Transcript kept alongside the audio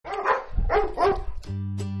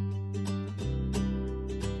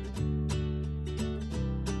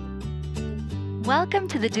Welcome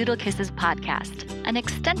to the Doodle Kisses podcast, an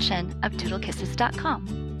extension of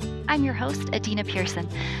doodlekisses.com. I'm your host, Adina Pearson.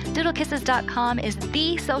 Doodlekisses.com is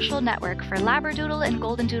the social network for Labradoodle and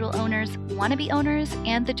Golden Doodle owners, wannabe owners,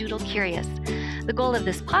 and the doodle curious. The goal of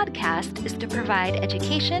this podcast is to provide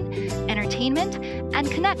education, entertainment,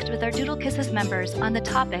 and connect with our Doodle Kisses members on the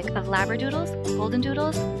topic of Labradoodles, Golden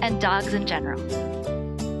Doodles, and dogs in general.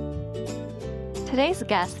 Today's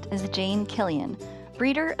guest is Jane Killian,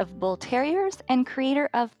 breeder of bull terriers and creator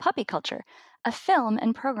of Puppy Culture, a film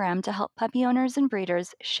and program to help puppy owners and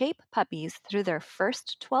breeders shape puppies through their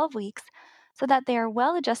first 12 weeks so that they are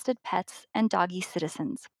well-adjusted pets and doggy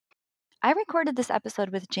citizens. I recorded this episode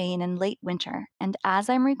with Jane in late winter, and as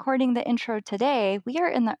I'm recording the intro today, we are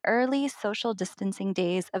in the early social distancing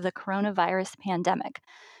days of the coronavirus pandemic.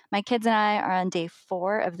 My kids and I are on day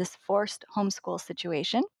 4 of this forced homeschool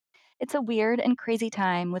situation. It's a weird and crazy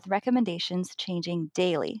time with recommendations changing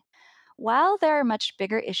daily. While there are much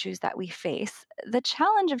bigger issues that we face, the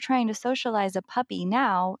challenge of trying to socialize a puppy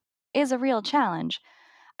now is a real challenge.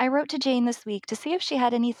 I wrote to Jane this week to see if she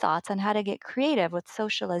had any thoughts on how to get creative with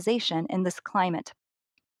socialization in this climate.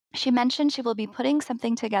 She mentioned she will be putting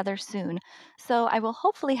something together soon, so I will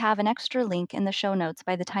hopefully have an extra link in the show notes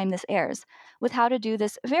by the time this airs, with how to do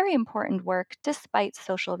this very important work despite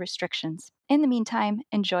social restrictions. In the meantime,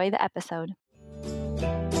 enjoy the episode.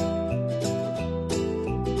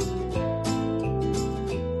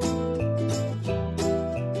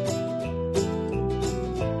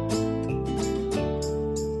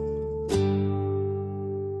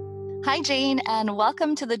 Hi, Jane, and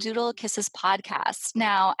welcome to the Doodle Kisses podcast.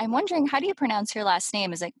 Now, I'm wondering, how do you pronounce your last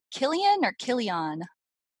name? Is it Killian or Killian?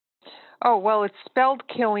 Oh, well, it's spelled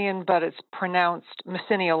Killian, but it's pronounced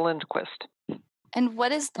Messinia Lindquist. And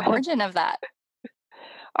what is the origin of that?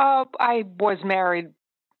 I was married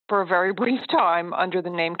for a very brief time under the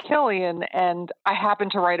name Killian, and I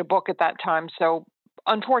happened to write a book at that time. So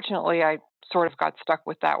unfortunately, I sort of got stuck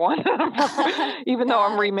with that one, even though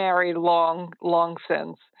I'm remarried long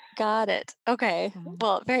since. Got it. Okay.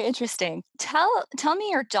 Well, very interesting. Tell me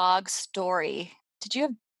your dog's story. Did you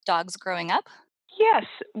have dogs growing up? Yes,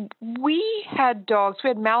 we had dogs. We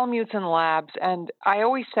had Malamutes and Labs, and I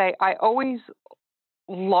always say I always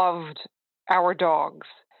loved our dogs.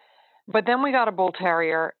 But then we got a bull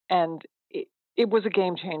terrier, and it was a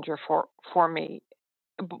game changer for me.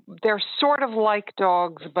 They're sort of like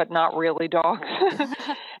dogs, but not really dogs.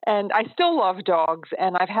 And I still love dogs,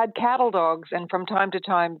 and I've had cattle dogs, and from time to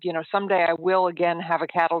time, someday I will again have a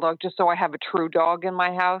cattle dog, just so I have a true dog in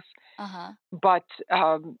my house. Uh-huh. But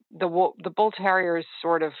the bull terrier is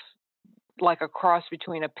sort of like a cross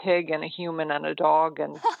between a pig and a human and a dog,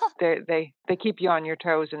 and they keep you on your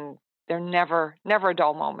toes, and they're never a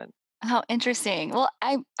dull moment. How interesting. Well,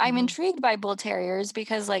 I'm intrigued by bull terriers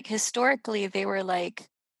because, like, historically they were like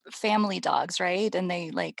family dogs, right? And they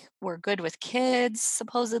like were good with kids,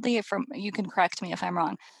 supposedly. From you can correct me if I'm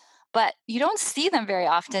wrong, but you don't see them very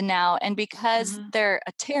often now. And because they're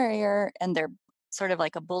a terrier and they're sort of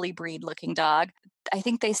like a bully breed looking dog, I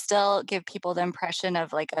think they still give people the impression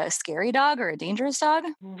of like a scary dog or a dangerous dog.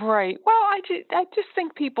 Right. Well, I just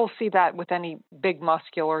think people see that with any big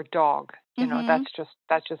muscular dog.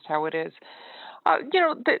 That's just how it is.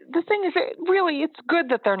 The thing is, it's good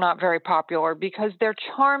that they're not very popular because they're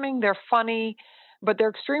charming, they're funny, but they're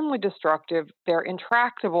extremely destructive. They're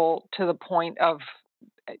intractable to the point of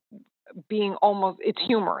being it's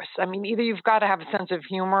humorous. I mean, either you've got to have a sense of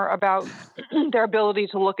humor about their ability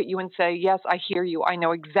to look at you and say, yes, I hear you. I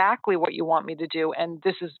know exactly what you want me to do, and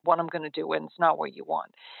this is what I'm going to do, and it's not what you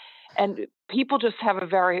want. And people just have a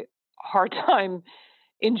very hard time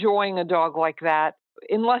enjoying a dog like that,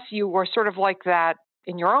 unless you were sort of like that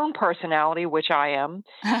in your own personality, which I am,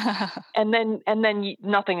 and then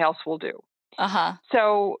nothing else will do.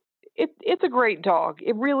 So it's a great dog.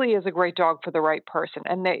 It really is a great dog for the right person,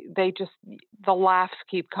 and the laughs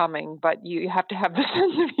keep coming, but you have to have the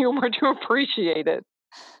sense of humor to appreciate it.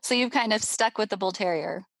 So you've kind of stuck with the bull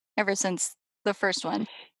terrier ever since the first one.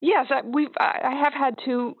 Yes, I have had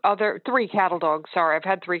 3 cattle dogs. Sorry, I've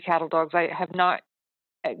had 3 cattle dogs. I have not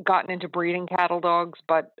gotten into breeding cattle dogs,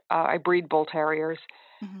 but I breed bull terriers.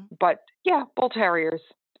 But yeah, bull terriers.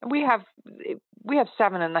 We have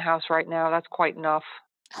 7 in the house right now. That's quite enough.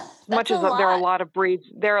 There are a lot of breeds.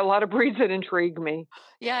 There are a lot of breeds that intrigue me.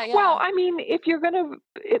 Yeah. Well, I mean, if you're gonna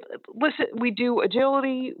listen, we do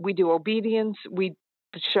agility, we do obedience, we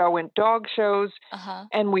show in dog shows,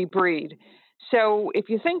 and we breed. So if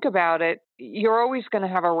you think about it, you're always going to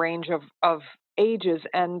have a range of ages,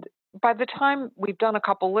 and by the time we've done a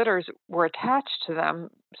couple litters, we're attached to them.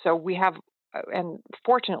 So we have, and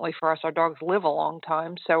fortunately for us, our dogs live a long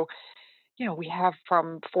time. So we have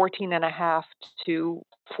from 14 and a half to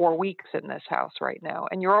 4 weeks in this house right now.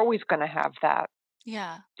 And you're always going to have that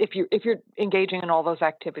Yeah. if you're engaging in all those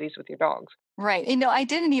activities with your dogs. Right. I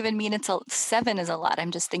didn't even mean until 7 is a lot.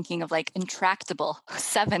 I'm just thinking of like intractable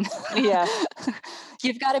 7. Yes.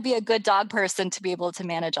 You've got to be a good dog person to be able to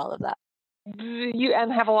manage all of that. You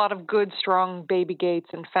and have a lot of good, strong baby gates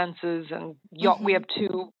and fences, and we Hmm. have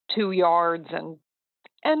two yards,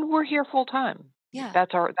 and we're here full time. Yeah.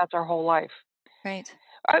 That's our whole life. Right.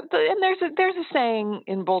 And there's a saying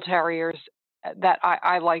in bull terriers that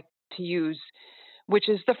I like to use, which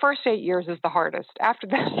is the first 8 years is the hardest. After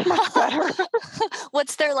that, it's much better.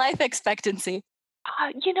 What's their life expectancy?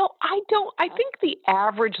 I don't. I think the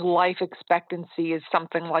average life expectancy is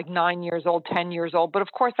something like 9 years old, 10 years old. But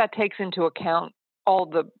of course, that takes into account all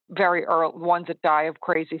the very early ones that die of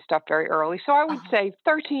crazy stuff very early. So I would Uh-huh. say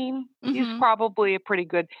 13 is Hmm. probably a pretty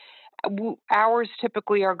good. Ours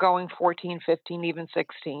typically are going 14, 15, even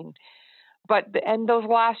 16. And those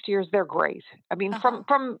last years, they're great. I mean, Uh-huh.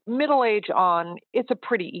 from middle age on, it's a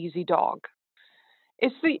pretty easy dog.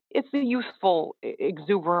 It's the youthful,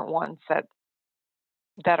 exuberant ones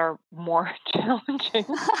that are more challenging.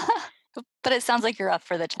 But it sounds like you're up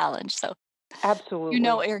for the challenge. So you know Absolutely.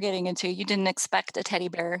 what you're getting into. You didn't expect a teddy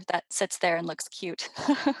bear that sits there and looks cute.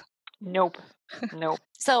 Nope. Nope.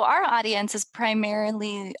 So our audience is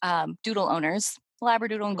primarily doodle owners,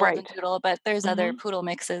 Labradoodle and Golden Right. Doodle, but there's other Mhm. poodle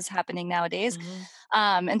mixes happening nowadays.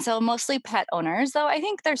 Mhm. And so mostly pet owners, though I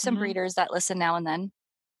think there's some Mhm. breeders that listen now and then.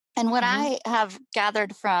 And what Mhm. I have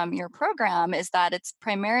gathered from your program is that it's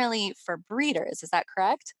primarily for breeders. Is that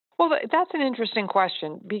correct? Well, that's an interesting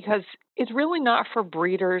question because it's really not for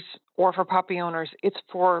breeders or for puppy owners. It's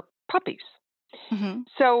for puppies. Hmm.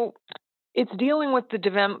 So it's dealing with the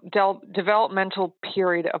developmental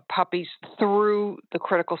period of puppies through the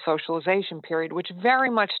critical socialization period, which very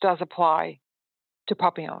much does apply to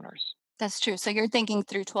puppy owners. That's true. So you're thinking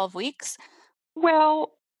through 12 weeks?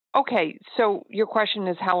 Well, okay. So your question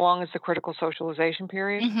is how long is the critical socialization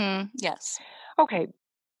period? Yes. Okay.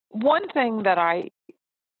 One thing that I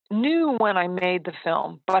knew when I made the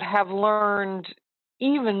film, but have learned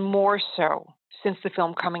even more so since the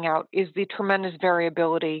film coming out, is the tremendous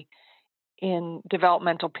variability in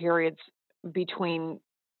developmental periods between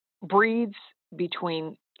breeds,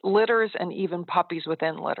 between litters, and even puppies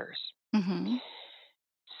within litters. Hmm.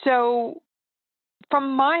 So,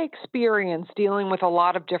 from my experience dealing with a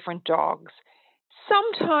lot of different dogs,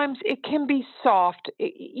 sometimes it can be soft.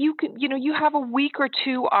 You have a week or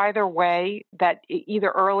two either way, that either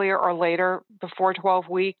earlier or later before 12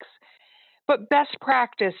 weeks. But best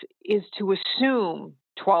practice is to assume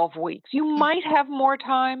 12 weeks. You might have more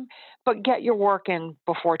time, but get your work in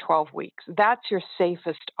before 12 weeks. That's your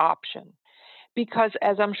safest option. Because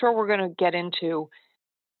as I'm sure we're going to get into,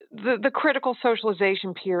 the critical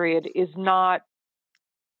socialization period is not,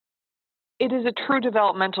 it is a true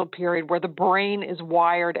developmental period where the brain is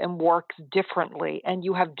wired and works differently, and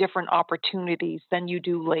you have different opportunities than you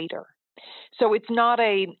do later. So it's not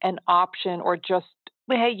an option or just,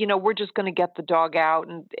 hey, we're just going to get the dog out,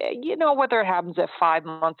 and whether it happens at 5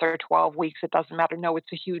 months or 12 weeks, it doesn't matter. No,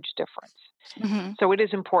 it's a huge difference. Hmm. So it is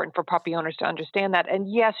important for puppy owners to understand that.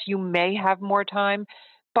 And yes, you may have more time,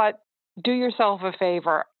 but do yourself a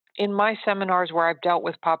favor. In my seminars where I've dealt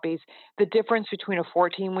with puppies, the difference between a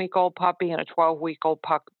 14-week-old puppy and a 12-week-old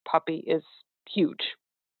puppy is huge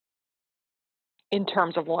in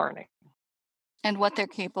terms of learning. And what they're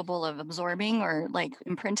capable of absorbing or like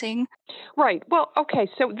imprinting. Right. Well, okay.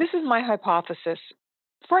 So this is my hypothesis.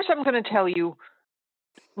 First, I'm going to tell you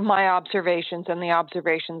my observations and the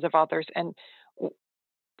observations of others. And w-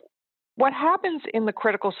 what happens in the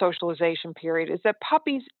critical socialization period is that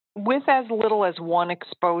puppies, with as little as one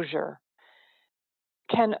exposure,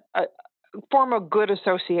 can form a good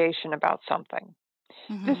association about something.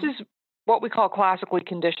 This Hmm. is what we call classically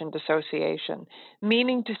conditioned association,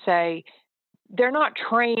 meaning to say they're not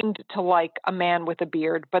trained to like a man with a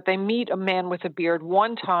beard, but they meet a man with a beard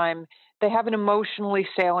one time. They have an emotionally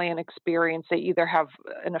salient experience. They either have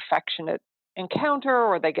an affectionate encounter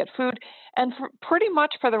or they get food. And pretty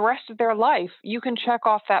much for the rest of their life, you can check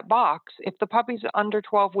off that box. If the puppy's under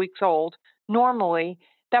 12 weeks old, normally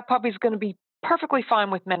that puppy's going to be perfectly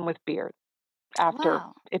fine with men with beard after,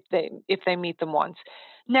 Wow. if they meet them once.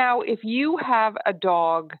 Now, if you have a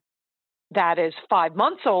dog that is 5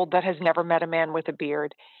 months old that has never met a man with a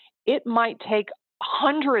beard, it might take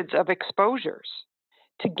hundreds of exposures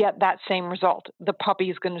to get that same result. The puppy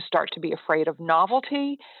is going to start to be afraid of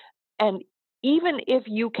novelty. And even if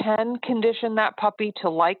you can condition that puppy to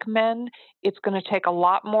like men, it's going to take a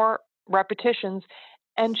lot more repetitions.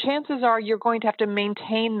 And chances are you're going to have to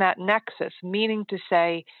maintain that nexus, meaning to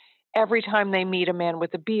say, every time they meet a man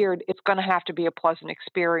with a beard, it's going to have to be a pleasant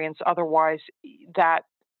experience. Otherwise, that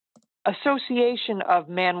association of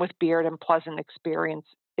man with beard and pleasant experience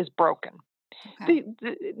is broken. Okay.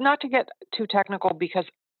 Not to get too technical, because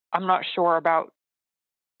I'm not sure about,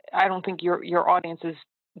 I don't think your audience is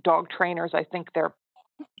dog trainers. I think they're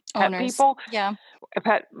pet Owners. people, Yeah.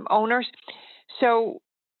 pet owners. So,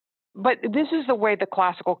 but this is the way the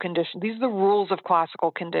classical condition, these are the rules of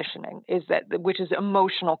classical conditioning, is that, which is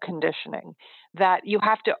emotional conditioning, that you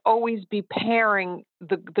have to always be pairing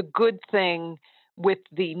the good thing with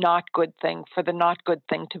the not good thing for the not good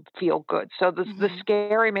thing to feel good. So the Hmm.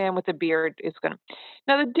 scary man with the beard is going to.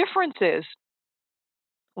 Now, the difference is,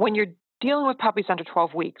 when you're dealing with puppies under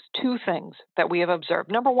 12 weeks, two things that we have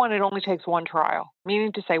observed. Number one, it only takes one trial,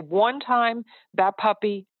 meaning to say one time that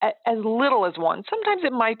puppy, as little as one, sometimes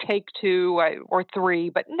it might take two or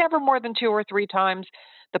three, but never more than two or three times.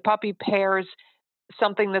 The puppy pairs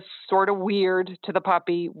something that's sort of weird to the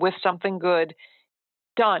puppy with something good.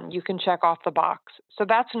 Done. You can check off the box. So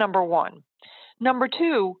that's number one. Number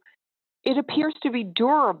two, it appears to be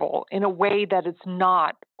durable in a way that it's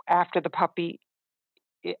not after the puppy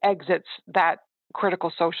exits that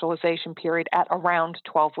critical socialization period at around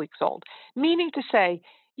 12 weeks old. Meaning to say,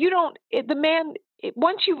 you don't,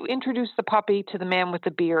 once you introduce the puppy to the man with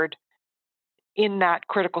the beard in that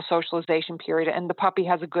critical socialization period, and the puppy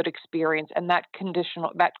has a good experience, and that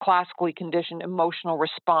classically conditioned emotional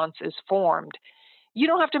response is formed, you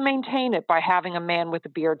don't have to maintain it by having a man with a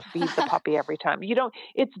beard feed the puppy every time. You don't,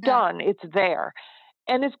 it's Yeah. done, it's there.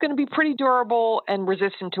 And it's going to be pretty durable and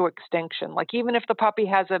resistant to extinction. Like, even if the puppy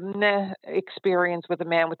has a meh experience with a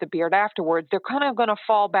man with a beard afterwards, they're kind of going to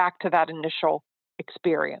fall back to that initial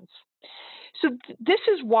experience. So this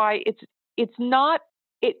is why it's not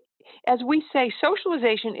it as we say,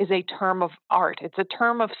 socialization is a term of art. It's a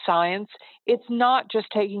term of science. It's not just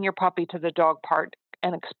taking your puppy to the dog park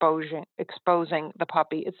and exposing the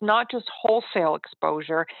puppy. It's not just wholesale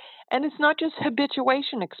exposure, and it's not just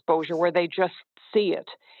habituation exposure where they just see it.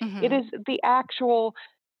 It Hmm. is the actual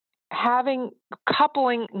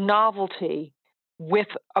coupling novelty with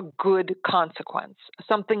a good consequence.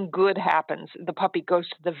 Something good happens. The puppy goes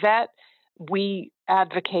to the vet. We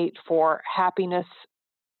advocate for happiness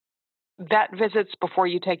vet visits before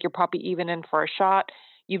you take your puppy even in for a shot.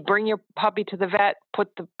 You bring your puppy to the vet,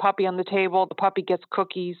 put the puppy on the table, the puppy gets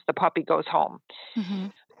cookies, the puppy goes home. Hmm.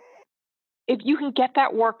 If you can get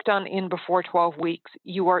that work done in before 12 weeks,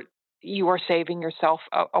 you are saving yourself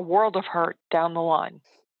a world of hurt down the line.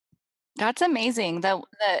 That's amazing. That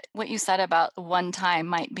what you said about one time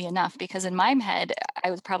might be enough, because in my head,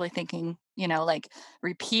 I was probably thinking, like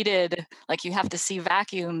repeated, like you have to see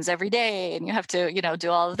vacuums every day and you have to, do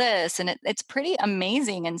all of this. And it's pretty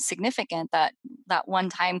amazing and significant that that one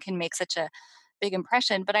time can make such a big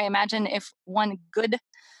impression. But I imagine if one good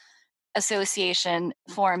association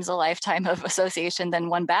forms a lifetime of association, then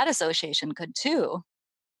one bad association could too.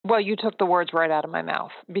 Well, you took the words right out of my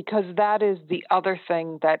mouth, because that is the other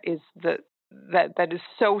thing that is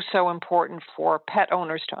so important for pet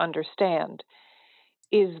owners to understand,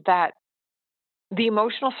 is that the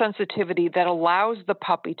emotional sensitivity that allows the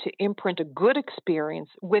puppy to imprint a good experience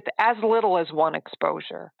with as little as one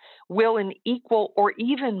exposure will, in equal or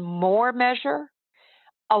even more measure,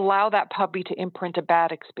 allow that puppy to imprint a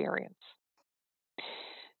bad experience.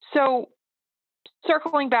 So,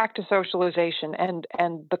 circling back to socialization and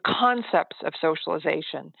the concepts of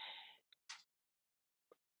socialization,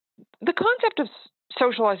 the concept of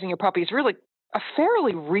socializing your puppy is really a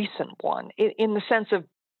fairly recent one, in the sense of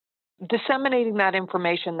disseminating that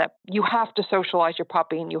information that you have to socialize your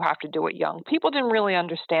puppy and you have to do it young. People didn't really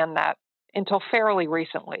understand that until fairly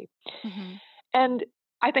recently. Hmm. And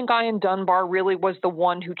I think Ian Dunbar really was the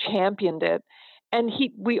one who championed it. And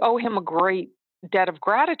we owe him a great debt of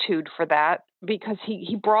gratitude for that, because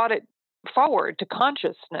he brought it forward to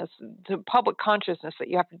consciousness, to public consciousness, that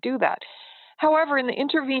you have to do that. However, in the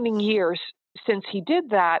intervening years since he did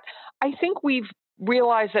that, I think we've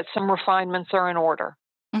realized that some refinements are in order.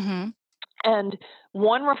 Hmm. And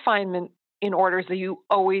one refinement in order is that you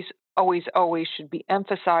always should be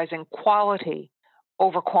emphasizing quality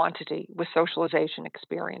over quantity with socialization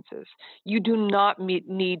experiences. You do not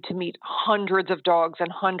need to meet hundreds of dogs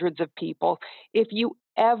and hundreds of people. If you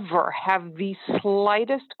ever have the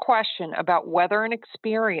slightest question about whether an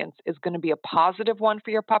experience is going to be a positive one for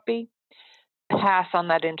your puppy, pass on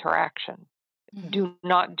that interaction. Hmm. Do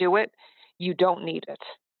not do it. You don't need it.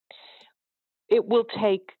 It will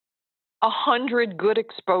take 100 good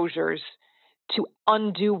exposures to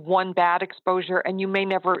undo one bad exposure, and you may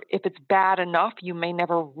never, if it's bad enough, you may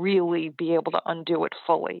never really be able to undo it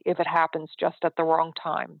fully if it happens just at the wrong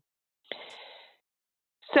time.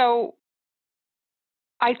 So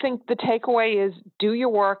I think the takeaway is do your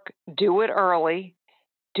work, do it early,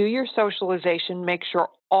 do your socialization, make sure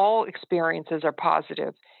all experiences are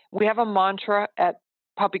positive. We have a mantra at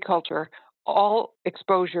Puppy Culture: all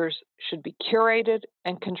exposures should be curated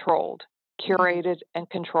and controlled. Mhm. Curated and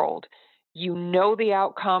controlled. You know the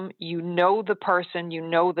outcome, you know the person, you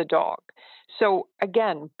know the dog. So,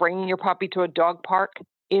 again, bringing your puppy to a dog park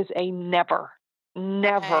is a never,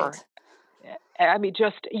 never. Right. I mean,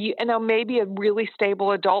 just, now maybe a really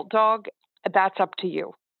stable adult dog, that's up to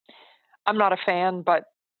you. I'm not a fan, but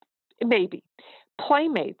maybe.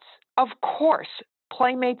 Playmates, of course.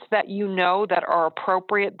 Playmates that you know that are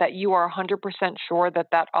appropriate, that you are 100% sure that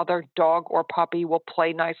that other dog or puppy will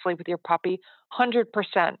play nicely with your puppy,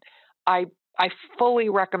 100%. I I fully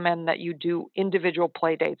recommend that you do individual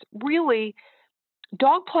play dates. Really,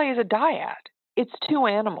 dog play is a dyad. It's two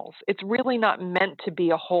animals. It's really not meant to be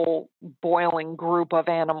a whole boiling group of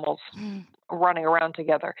animals Mm. running around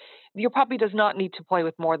together. Your puppy does not need to play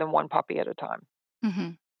with more than one puppy at a time.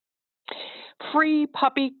 Mhm. Free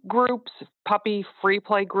puppy groups, puppy free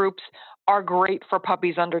play groups are great for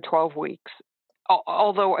puppies under 12 weeks.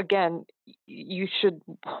 Although, again, you should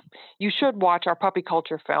watch our puppy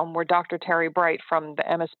culture film where Dr. Terry Bright from the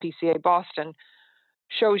MSPCA Boston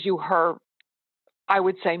shows you her, I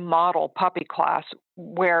would say, model puppy class,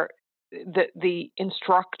 where the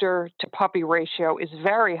instructor to puppy ratio is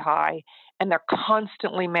very high, and they're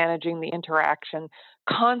constantly managing the interaction,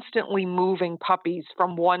 constantly moving puppies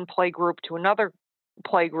from one play group to another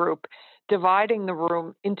play group, dividing the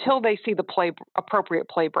room until they see the appropriate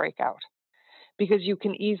play breakout. Because you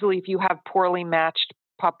can easily, if you have poorly matched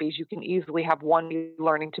puppies, you can easily have one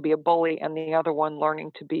learning to be a bully and the other one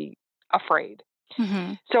learning to be afraid.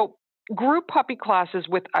 Mhm. So group puppy classes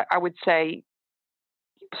with, I would say,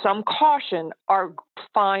 some caution are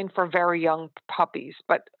fine for very young puppies,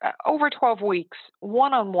 but over 12 weeks,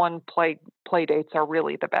 one-on-one play dates are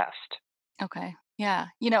really the best. Okay. Yeah.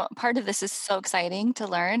 Part of this is so exciting to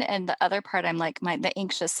learn, and the other part, I'm like, the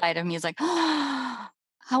anxious side of me is like,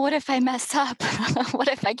 how what if I mess up? What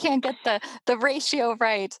if I can't get the ratio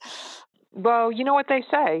right? Well, you know what they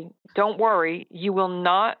say. Don't worry, you will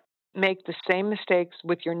not make the same mistakes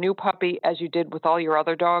with your new puppy as you did with all your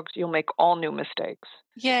other dogs. You'll make all new mistakes.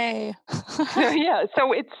 Yay. Yeah,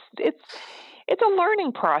 so it's a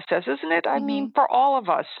learning process, isn't it? I mean, Mhm. for all of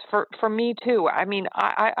us, for me too. I mean,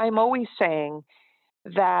 I'm always saying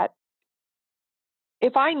that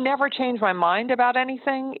if I never change my mind about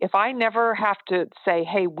anything, if I never have to say,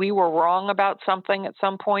 hey, we were wrong about something at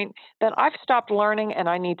some point, then I've stopped learning and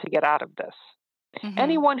I need to get out of this. Mhm.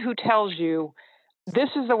 Anyone who tells you this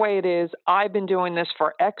is the way it is, I've been doing this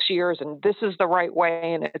for X years and this is the right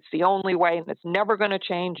way and it's the only way and it's never going to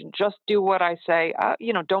change and just do what I say,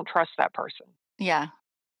 don't trust that person. Yeah.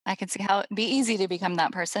 I can see how it'd be easy to become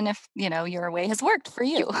that person if, your way has worked for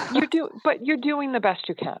you. But you're doing the best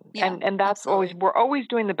you can, Yeah, and that's always, absolutely. we're always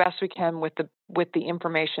doing the best we can with the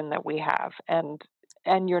information that we have, and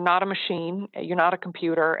you're not a machine, you're not a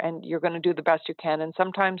computer, and you're going to do the best you can. And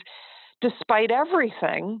sometimes, despite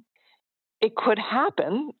everything, it could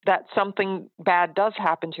happen that something bad does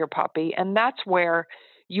happen to your puppy, and that's where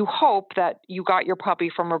you hope that you got your puppy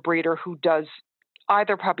from a breeder who does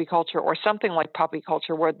either puppy culture or something like puppy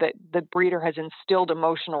culture, where the breeder has instilled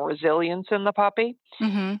emotional resilience in the puppy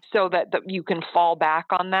Mhm. so that you can fall back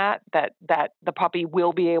on that the puppy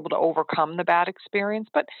will be able to overcome the bad experience.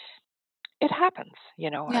 But it happens, I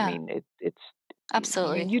Yeah, mean, it's you,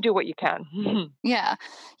 absolutely. you do what you can. Yeah.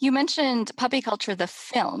 You mentioned Puppy Culture, the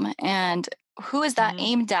film, and who is that Mhm.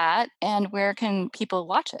 aimed at, and where can people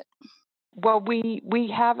watch it? Well, we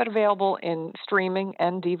have it available in streaming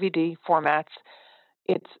and DVD formats.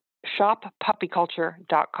 It's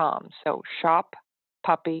shoppuppyculture.com. So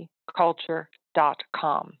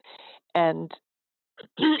shoppuppyculture.com. And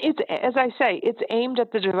it's, as I say, it's aimed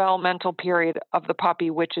at the developmental period of the puppy,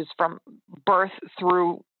 which is from birth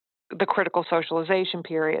through the critical socialization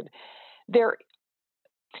period. They're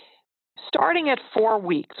starting at 4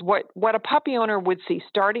 weeks. What a puppy owner would see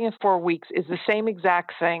starting at 4 weeks is the same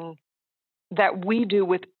exact thing that we do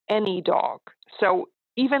with any dog. So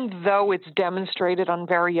even though it's demonstrated on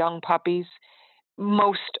very young puppies,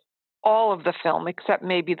 most all of the film, except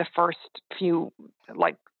maybe the first few,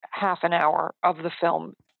 like half an hour of the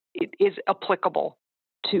film, it is applicable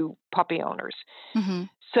to puppy owners. Mhm.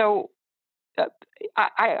 So uh,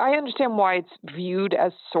 I understand why it's viewed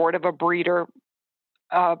as sort of a breeder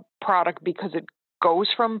product because goes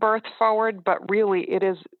from birth forward, but really it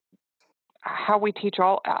is how we teach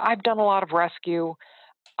all. I've done a lot of rescue.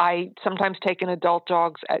 I sometimes take in adult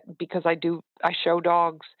dogs because I show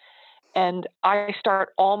dogs, and I start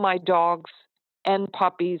all my dogs and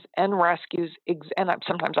puppies and rescues,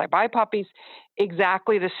 sometimes I buy puppies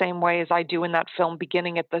exactly the same way as I do in that film,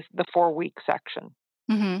 beginning at the 4 week section.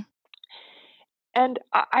 Hmm. And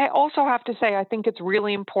I also have to say, I think it's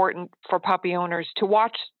really important for puppy owners to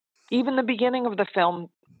watch even the beginning of the film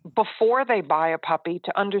before they buy a puppy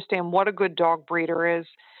to understand what a good dog breeder is,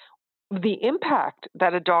 the impact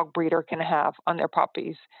that a dog breeder can have on their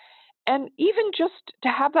puppies, and even just to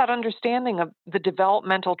have that understanding of the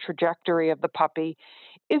developmental trajectory of the puppy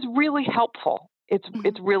is really helpful. Hmm.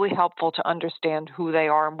 It's really helpful to understand who they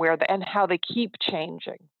are and and how they keep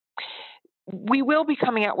changing. We will be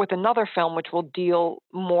coming out with another film which will deal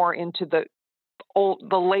more into the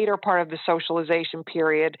later part of the socialization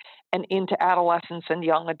period and into adolescence and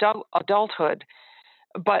young adulthood.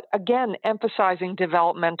 But again, emphasizing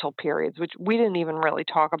developmental periods, which we didn't even really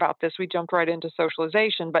talk about this. We jumped right into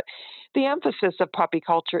socialization. But the emphasis of puppy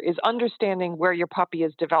culture is understanding where your puppy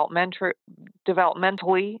is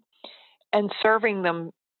developmentally and serving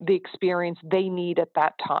them the experience they need at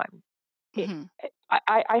that time. It, Hmm.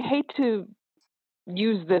 I hate to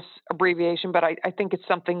use this abbreviation, but I think it's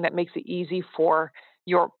something that makes it easy for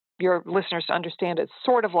your listeners to understand. It's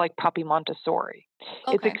sort of like Puppy Montessori.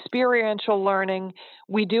 It's Okay. experiential learning.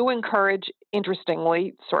 We do encourage,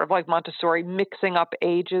 interestingly, sort of like Montessori, mixing up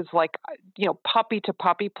ages. Like, puppy to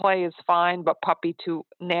puppy play is fine, but puppy to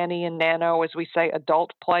nanny and nano, as we say,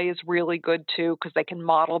 adult play is really good too because they can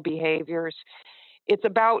model behaviors. It's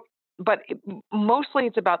about but mostly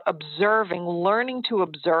it's about observing, learning to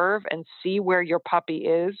observe and see where your puppy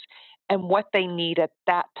is and what they need at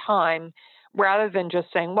that time, rather than just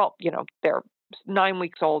saying, well, they're 9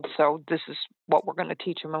 weeks old, so this is what we're going to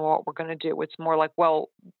teach them and what we're going to do. It's more like, well,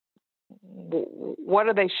 what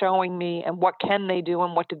are they showing me and what can they do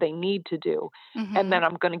and what do they need to do? And Hmm. then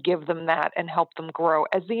I'm going to give them that and help them grow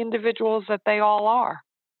as the individuals that they all are.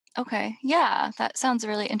 Okay. Yeah, that sounds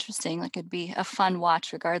really interesting. Like it'd be a fun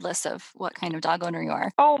watch regardless of what kind of dog owner you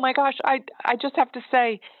are. Oh my gosh, I just have to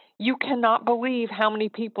say, you cannot believe how many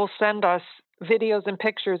people send us videos and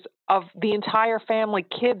pictures of the entire family,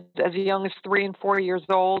 kids as young as 3 and 4 years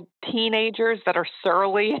old, teenagers that are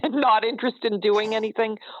surly and not interested in doing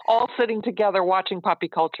anything, all sitting together watching puppy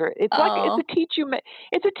culture. It's like Oh, it's a teach you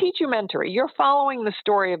mentory. You're following the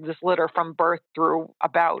story of this litter from birth through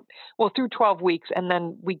 12 weeks, and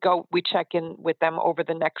then we check in with them over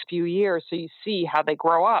the next few years so you see how they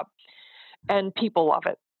grow up, and people love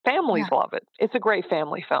it. Families yeah. love it. It's a great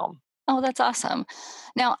family film. Oh, that's awesome.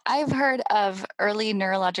 Now, I've heard of early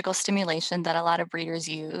neurological stimulation that a lot of breeders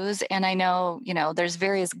use. And I know, there's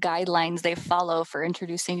various guidelines they follow for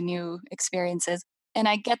introducing new experiences. And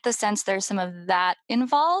I get the sense there's some of that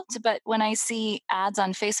involved. But when I see ads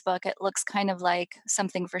on Facebook, it looks kind of like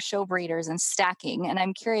something for show breeders and stacking. And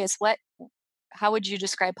I'm curious, how would you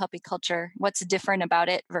describe puppy culture? What's different about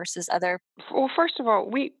it versus other? Well, first of all,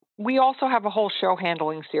 we also have a whole show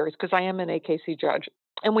handling series because I am an AKC judge,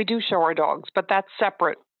 and we do show our dogs, but that's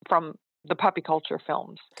separate from the puppy culture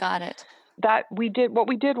films. Got it. What we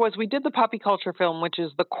did was we did the puppy culture film, which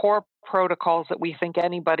is the core protocols that we think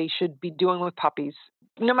anybody should be doing with puppies,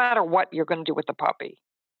 no matter what you're going to do with the puppy,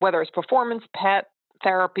 whether it's performance, pet,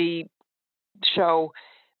 therapy, show.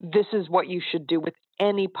 This is what you should do with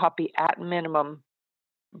any puppy at minimum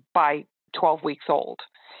by 12 weeks old.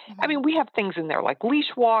 I Hmm. mean, we have things in there like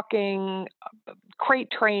leash walking, crate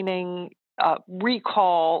training,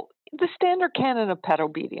 recall, the standard canon of pet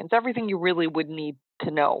obedience. Everything you really would need to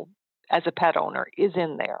know as a pet owner is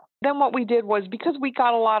in there. Then what we did was, because we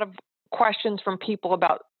got a lot of questions from people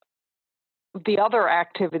about the other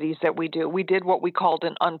activities that we did what we called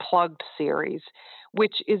an unplugged series,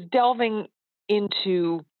 which is delving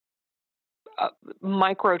into uh,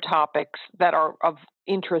 micro topics that are of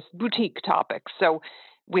interest, boutique topics. So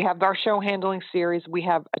we have our show handling series. We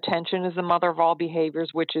have attention is the mother of all behaviors,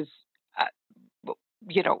 which is, uh,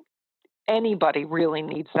 you know, anybody really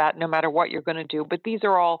needs that no matter what you're going to do. But these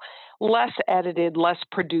are all less edited, less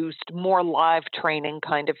produced, more live training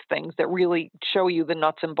kind of things that really show you the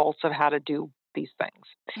nuts and bolts of how to do these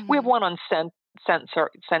things. We have Hmm. one on scent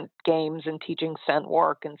games and teaching scent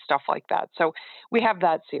work and stuff like that. So we have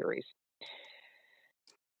that series.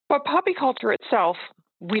 But puppy culture itself,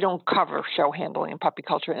 we don't cover show handling and puppy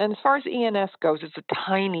culture. And as far as ENS goes, it's a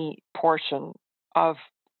tiny portion of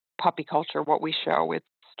puppy culture, what we show. It's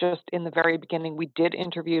just in the very beginning, we did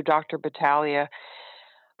interview Dr. Battaglia,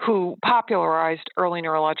 who popularized early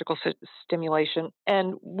neurological stimulation.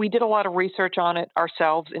 And we did a lot of research on it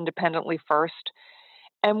ourselves independently first.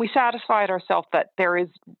 And we satisfied ourselves that there is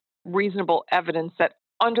reasonable evidence that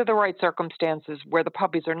under the right circumstances where the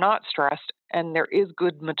puppies are not stressed and there is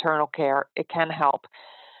good maternal care, it can help.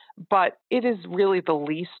 But it is really the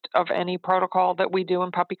least of any protocol that we do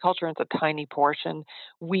in puppy culture. It's a tiny portion.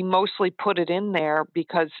 We mostly put it in there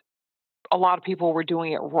because a lot of people were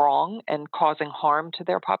doing it wrong and causing harm to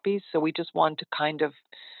their puppies. So we just wanted to kind of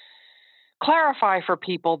clarify for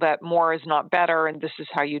people that more is not better and this is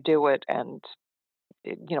how you do it. And,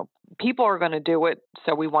 people are going to do it.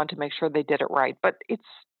 So we want to make sure they did it right. But it's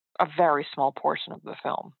a very small portion of the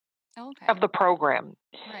film, Okay. of the program.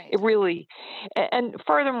 Right. It really, and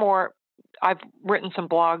furthermore, I've written some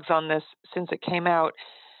blogs on this since it came out.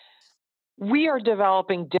 We are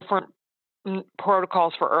developing different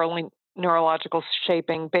protocols for early neurological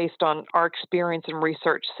shaping based on our experience and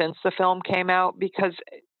research since the film came out because,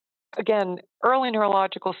 again, early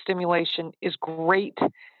neurological stimulation is great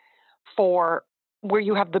for where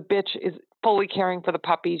you have the bitch is fully caring for the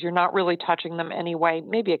puppies. You're not really touching them anyway,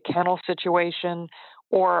 maybe a kennel situation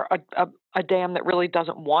or a dam that really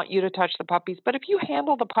doesn't want you to touch the puppies. But if you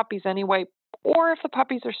handle the puppies anyway, or if the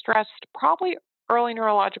puppies are stressed, probably early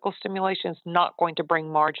neurological stimulation is not going to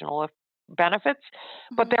bring marginal benefits.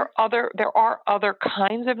 But Mhm. there are other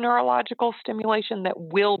kinds of neurological stimulation that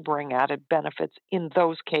will bring added benefits in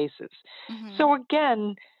those cases. Mhm. So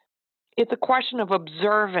again, it's a question of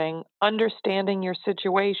observing, understanding your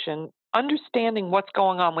situation, understanding what's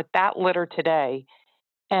going on with that litter today,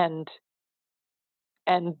 and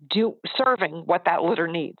serving what that litter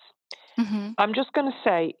needs. Mhm. I'm just going to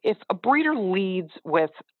say, if a breeder leads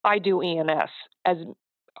with "I do ENS" as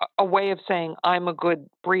a way of saying I'm a good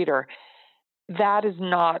breeder, that is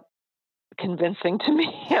not convincing to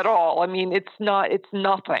me at all. I mean, it's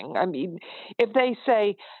nothing. I mean, if they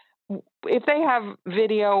say, if they have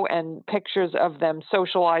video and pictures of them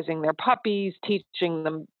socializing their puppies, teaching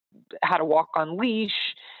them how to walk on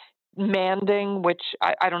leash, manding, which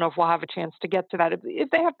I don't know if we'll have a chance to get to that. If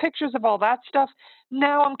they have pictures of all that stuff,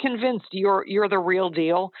 now I'm convinced you're the real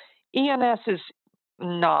deal. ENS is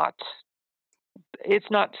not, it's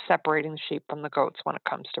not separating the sheep from the goats when it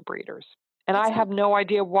comes to breeders. And I It's have no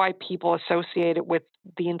idea why people associate it with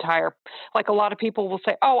the entire, like a lot of people will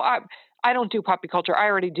say, oh, I don't do puppy culture. I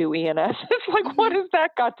already do ENS. It's like, what Mhm. has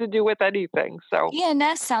that got to do with anything? So,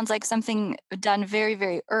 ENS sounds like something done very,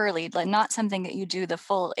 very early, like not something that you do the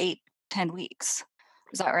full 8, 10 weeks.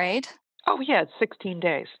 Is that right? oh, yeah, it's 16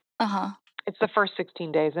 days. Uh-huh. It's the first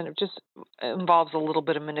 16 days, and it just involves a little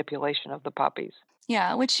bit of manipulation of the puppies.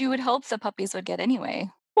 Yeah, which you would hope the puppies would get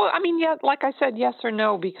anyway. Well, I mean, yeah, like I said, yes or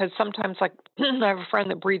no, because sometimes, like, I have a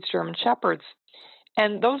friend that breeds German Shepherds,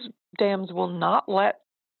 and those dams will not let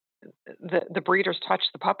the breeders touch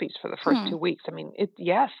the puppies for the first Hmm. 2 weeks. I mean,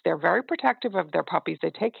 yes, they're very protective of their puppies.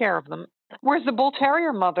 They take care of them. Whereas the bull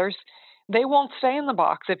terrier mothers, they won't stay in the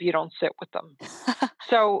box if you don't sit with them.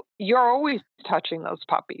 So you're always touching those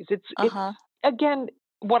puppies. It's Uh-huh. again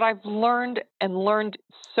what I've learned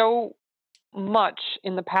so much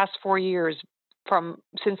in the past 4 years from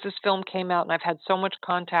since this film came out, and I've had so much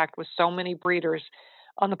contact with so many breeders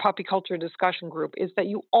on the puppy culture discussion group, is that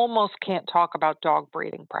you almost can't talk about dog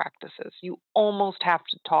breeding practices. You almost have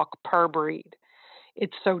to talk per breed.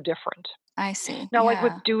 It's so different. I see. Now, like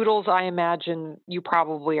with Yeah. doodles, I imagine you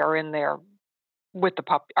probably are in there with the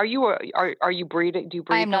puppy. Are you breeding? Do you I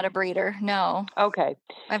breed am not a them? breeder. No. Okay.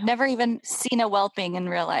 I've never even seen a whelping in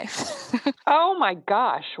real life. Oh my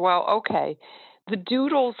gosh. Well, okay. The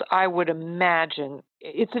doodles, I would imagine,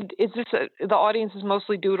 the audience is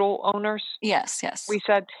mostly doodle owners? Yes, yes. We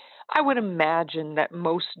said, I would imagine that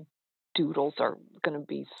most doodles are going to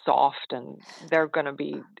be soft and they're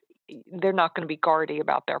not going to be guardy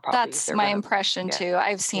about their puppies. That's They're my going to, impression yeah, too.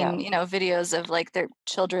 I've yeah, seen, videos of like their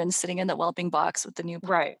children sitting in the whelping box with the new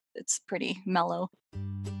right. it's pretty mellow.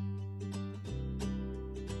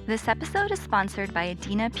 This episode is sponsored by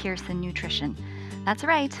Adina Pearson Nutrition. That's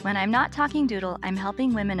right, when I'm not talking doodle, I'm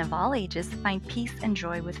helping women of all ages find peace and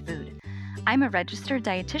joy with food. I'm a registered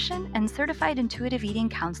dietitian and certified intuitive eating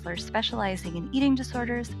counselor specializing in eating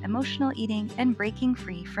disorders, emotional eating, and breaking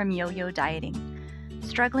free from yo-yo dieting.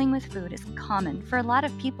 Struggling with food is common for a lot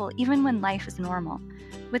of people even when life is normal.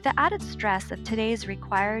 With the added stress of today's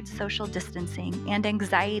required social distancing and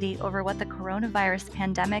anxiety over what the coronavirus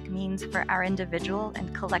pandemic means for our individual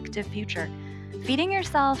and collective future, feeding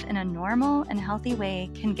yourself in a normal and healthy way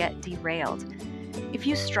can get derailed. If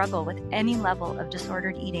you struggle with any level of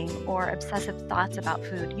disordered eating or obsessive thoughts about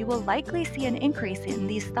food, you will likely see an increase in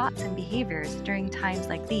these thoughts and behaviors during times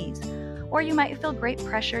like these. Or you might feel great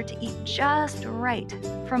pressure to eat just right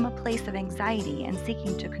from a place of anxiety and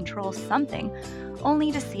seeking to control something,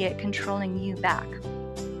 only to see it controlling you back.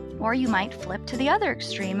 Or you might flip to the other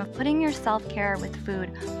extreme of putting your self care with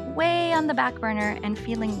food way on the back burner and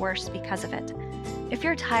feeling worse because of it. If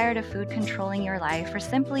you're tired of food controlling your life or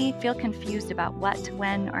simply feel confused about what,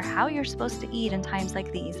 when, or how you're supposed to eat in times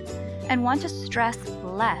like these, and want to stress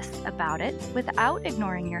less about it without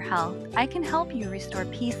ignoring your health, I can help you restore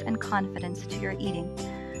peace and confidence to your eating.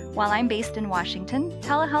 While I'm based in Washington,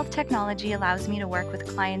 telehealth technology allows me to work with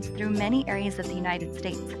clients through many areas of the United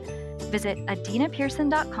States. Visit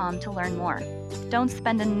adinapearson.com to learn more. Don't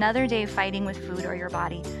spend another day fighting with food or your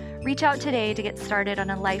body. Reach out today to get started on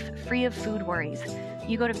a life free of food worries.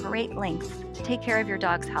 You go to great lengths to take care of your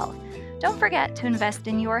dog's health. Don't forget to invest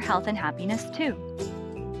in your health and happiness too.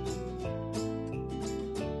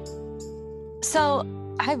 So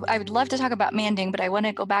I would love to talk about manding, but I want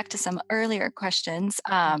to go back to some earlier questions.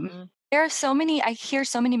 I hear so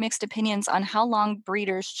many mixed opinions on how long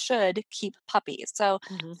breeders should keep puppies. So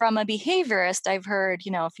Hmm. from a behaviorist, I've heard,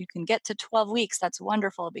 if you can get to 12 weeks, that's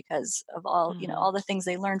wonderful because of Hmm. all the things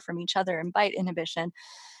they learn from each other and bite inhibition.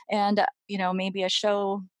 And, maybe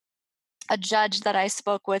a judge that I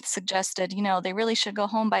spoke with suggested, they really should go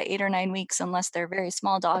home by 8 or 9 weeks unless they're very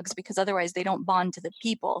small dogs, because otherwise they don't bond to the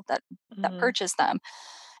people that Hmm. purchase them.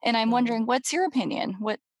 And I'm Hmm. wondering, what's your opinion?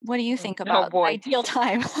 What do you think Oh about boy. ideal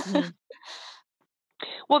time? Mhm.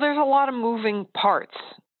 Well, there's a lot of moving parts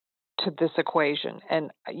to this equation,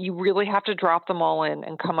 and you really have to drop them all in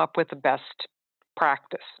and come up with the best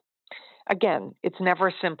practice. Again, it's never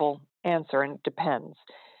a simple answer and it depends.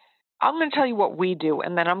 I'm going to tell you what we do,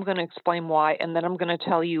 and then I'm going to explain why, and then I'm going to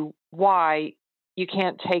tell you why you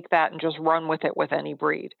can't take that and just run with it with any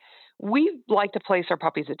breed. We like to place our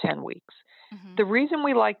puppies at 10 weeks. Hmm. The reason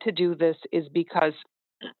we like to do this is because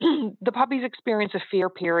the puppies experience a fear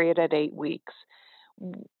period at 8 weeks.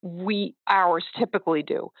 Ours typically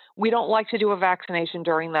do. We don't like to do a vaccination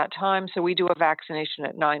during that time, so we do a vaccination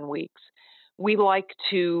at 9 weeks. We like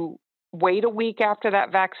to wait a week after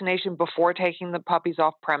that vaccination before taking the puppies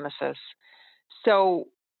off premises. So,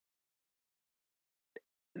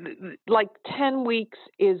 like 10 weeks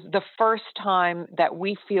is the first time that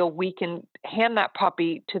we feel we can hand that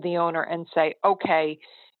puppy to the owner and say, okay,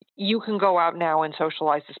 you can go out now and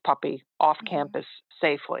socialize this puppy off Hmm. campus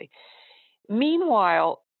safely.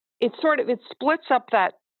 Meanwhile, it splits up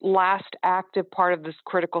that last active part of this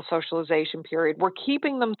critical socialization period. We're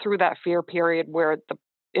keeping them through that fear period where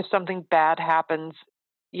if something bad happens,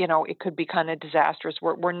 it could be kind of disastrous.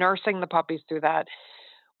 We're nursing the puppies through that.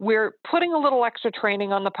 We're putting a little extra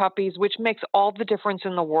training on the puppies, which makes all the difference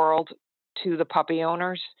in the world to the puppy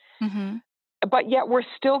owners. Hmm. But yet we're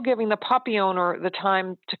still giving the puppy owner the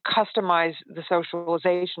time to customize the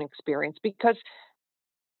socialization experience, because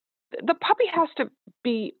the puppy has to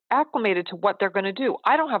be acclimated to what they're going to do.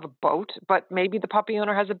 I don't have a boat, but maybe the puppy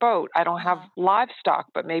owner has a boat. I don't have Uh-huh. livestock,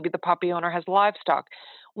 but maybe the puppy owner has livestock.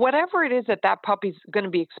 Whatever it is that puppy's going to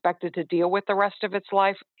be expected to deal with the rest of its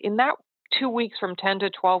life, in that 2 weeks from 10 to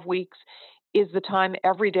 12 weeks is the time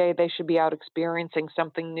every day they should be out experiencing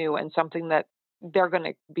something new and something that they're going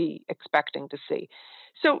to be expecting to see.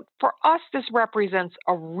 So for us, this represents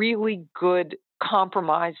a really good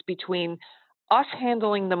compromise between us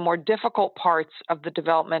handling the more difficult parts of the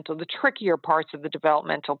trickier parts of the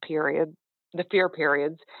developmental period, the fear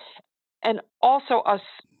periods, and also us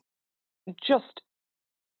just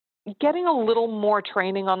getting a little more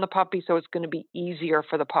training on the puppy so it's going to be easier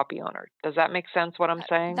for the puppy owner. Does that make sense what I'm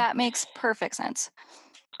saying? That makes perfect sense.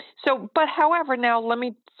 So, but however, now let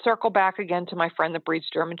me circle back again to my friend that breeds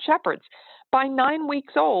German Shepherds. By 9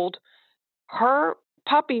 weeks old, her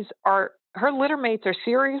her litter mates are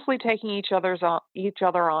seriously taking each other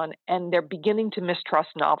on, and they're beginning to mistrust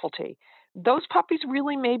novelty. Those puppies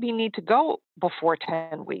really maybe need to go before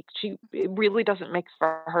 10 weeks. It really doesn't make sense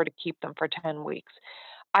for her to keep them for 10 weeks.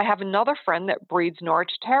 I have another friend that breeds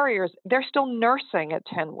Norwich Terriers. They're still nursing at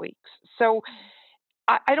 10 weeks. So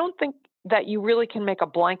I don't think that you really can make a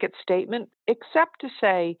blanket statement except to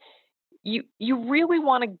say you really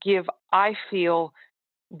want to give, I feel,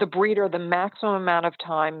 the breeder the maximum amount of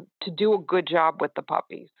time to do a good job with the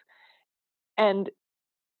puppies and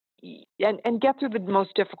and get through the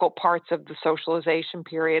most difficult parts of the socialization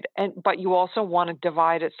period, but you also want to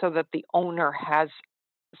divide it so that the owner has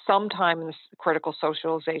some time in this critical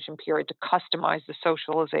socialization period to customize the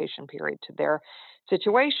socialization period to their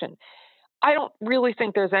situation. I don't really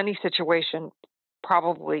think there's any situation,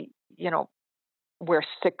 probably, where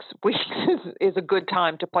 6 weeks is a good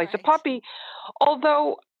time to place a Right. puppy.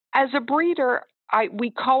 Although, as a breeder,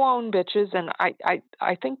 we co-own bitches, and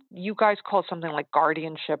I think you guys call it something like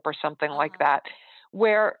guardianship or something like Uh-huh. that,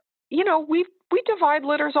 where we divide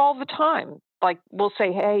litters all the time. Like we'll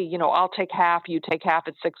say, hey, I'll take half, you take half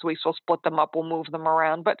at 6 weeks. We'll split them up, we'll move them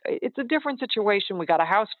around. But it's a different situation. We got a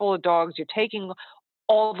house full of dogs. You're taking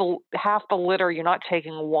all the half the litter. You're not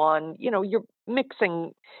taking one. You're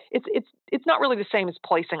mixing. It's not really the same as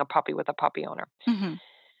placing a puppy with a puppy owner. Hmm.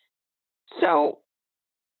 So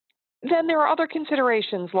then there are other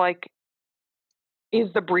considerations like,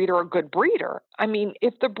 is the breeder a good breeder? I mean,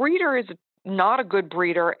 if the breeder is not a good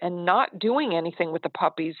breeder and not doing anything with the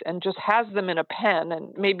puppies and just has them in a pen,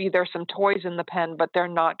 and maybe there's some toys in the pen, but they're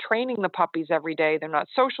not training the puppies every day, they're not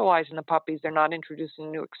socializing the puppies, they're not introducing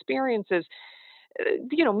new experiences,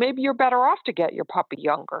 maybe you're better off to get your puppy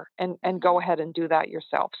younger and go Hmm. ahead and do that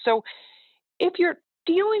yourself. So if you're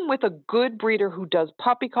dealing with a good breeder who does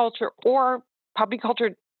puppy culture, or puppy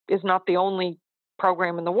culture is not the only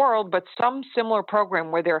program in the world, but some similar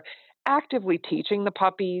program where they're actively teaching the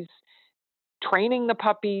puppies, training the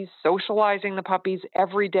puppies, socializing the puppies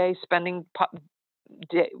every day, spending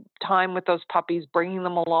time with those puppies, bringing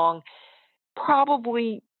them along,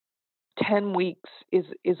 probably 10 weeks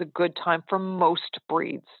is a good time for most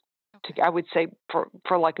breeds. Okay. I would say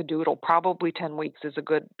for like a doodle, probably 10 weeks is a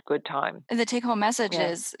good time. The take home message Yeah.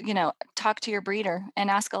 is, talk to your breeder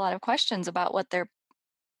and ask a lot of questions about what their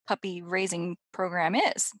puppy raising program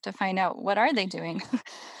is to find out what are they doing.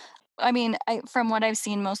 I mean, from what I've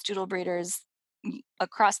seen, most doodle breeders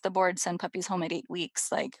across the board send puppies home at 8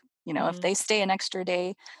 weeks. Like, if Mhm. they stay an extra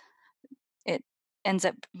day, it ends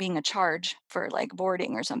up being a charge for like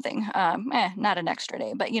boarding or something. Not an extra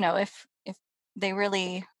day, but if they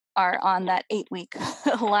really are on that 8 week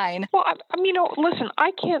line. Well, listen,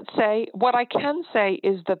 I can't say. What I can say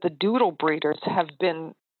is that the doodle breeders have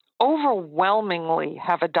been overwhelmingly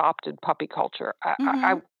have adopted puppy culture.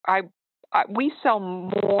 Hmm. We sell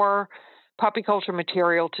more puppy culture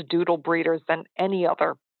material to doodle breeders than any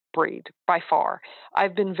other breed by far.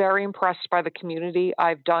 I've been very impressed by the community.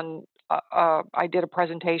 I did a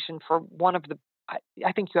presentation for one of the.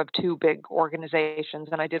 I think you have two big organizations,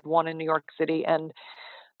 and I did one in New York City, and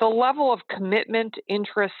the level of commitment,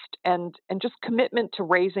 interest, and just commitment to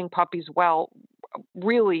raising puppies well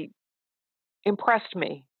really impressed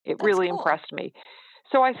me. It That's really cool. impressed me.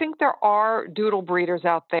 So I think there are doodle breeders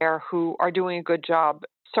out there who are doing a good job,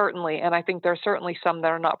 certainly, and I think there are certainly some that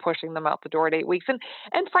are not pushing them out the door at 8 weeks.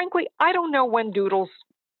 And frankly, I don't know when doodles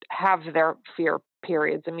have their fear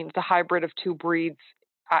periods. I mean, it's a hybrid of two breeds.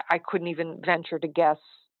 I couldn't even venture to guess,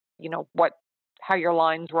 what how your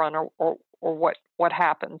lines run, or what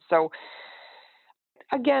happens. So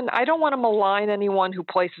again, I don't want to malign anyone who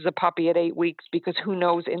places a puppy at 8 weeks, because who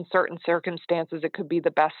knows, in certain circumstances, it could be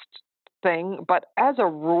the best thing. But as a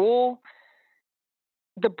rule,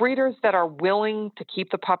 the breeders that are willing to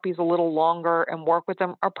keep the puppies a little longer and work with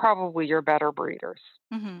them are probably your better breeders,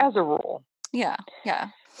 Hmm. as a rule. Yeah. Yeah.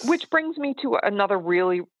 Which brings me to another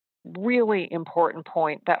really, really important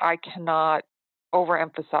point that I cannot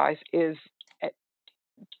overemphasize is, eh,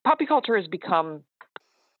 puppy culture has become,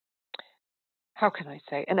 how can I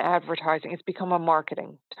say, an advertising. It's become a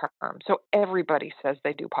marketing term. So everybody says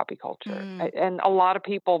they do puppy culture. Mm, And a lot of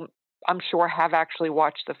people, I'm sure, have actually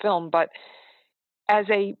watched the film. But as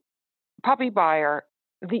a puppy buyer,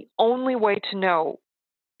 the only way to know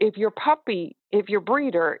if your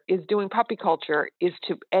breeder is doing puppy culture, is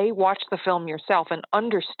to A, watch the film yourself and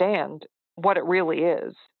understand what it really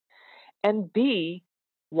is, and B,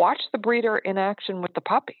 watch the breeder in action with the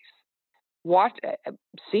puppies. Watch,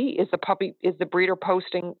 see, is the breeder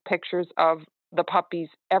posting pictures of the puppies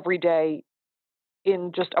every day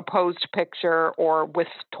in just a posed picture or with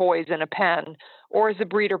toys in a pen? Or is the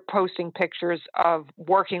breeder posting pictures of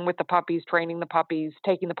working with the puppies, training the puppies,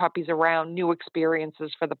 taking the puppies around, new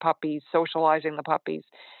experiences for the puppies, socializing the puppies?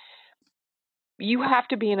 You have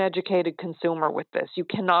to be an educated consumer with this. You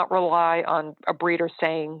cannot rely on a breeder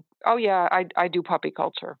saying, oh, yeah, I do puppy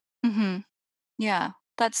culture. hmm. Yeah,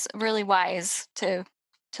 that's really wise to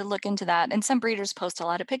look into that. And some breeders post a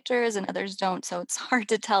lot of pictures and others don't, so it's hard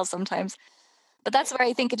to tell sometimes. But that's where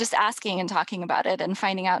I think just asking and talking about it and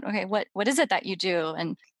finding out, okay, what is it that you do,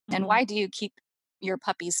 and Mhm. why do you keep your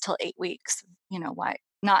puppies till 8 weeks? Why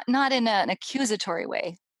not in an accusatory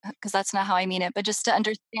way, because that's not how I mean it, but just to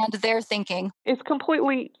understand their thinking. It's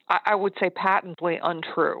completely, I would say, patently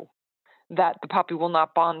untrue that the puppy will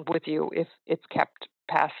not bond with you if it's kept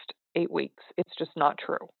past 8 weeks. It's just not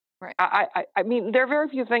true. Right. I mean, there are very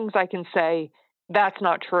few things I can say that's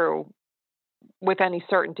not true with any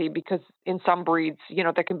certainty, because in some breeds,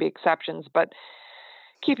 there can be exceptions. But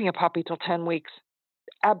keeping a puppy till 10 weeks,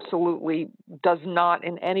 absolutely does not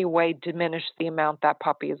in any way diminish the amount that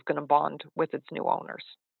puppy is going to bond with its new owners.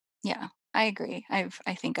 Yeah, I agree. I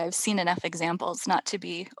think I've seen enough examples not to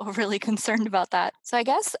be overly concerned about that. So I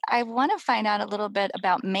guess I want to find out a little bit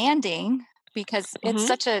about manding because it's Hmm.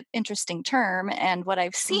 such an interesting term and what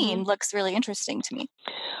I've Hmm. seen looks really interesting to me.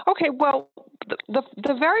 Okay, well,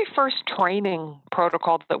 the very first training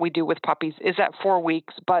protocol that we do with puppies is at 4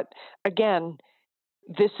 weeks. But again,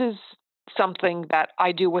 this is something that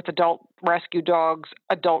I do with adult rescue dogs,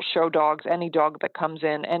 adult show dogs, any dog that comes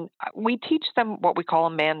in. And we teach them what we call a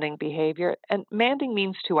manding behavior. And manding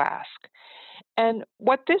means to ask. And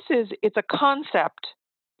what this is, it's a concept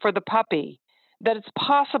for the puppy that it's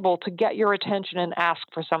possible to get your attention and ask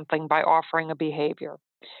for something by offering a behavior.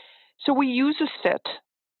 So we use a sit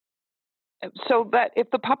so that if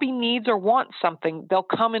the puppy needs or wants something, they'll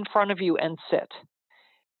come in front of you and sit.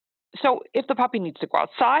 So if the puppy needs to go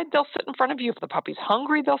outside, they'll sit in front of you. If the puppy's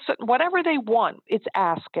hungry, they'll sit. Whatever they want, it's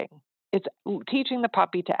asking. It's teaching the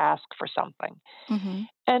puppy to ask for something. Hmm.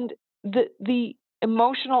 And the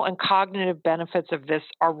emotional and cognitive benefits of this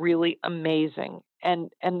are really amazing. And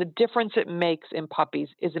the difference it makes in puppies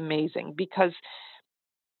is amazing because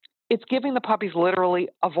it's giving the puppies literally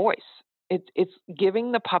a voice. It's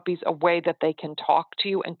giving the puppies a way that they can talk to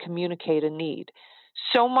you and communicate a need.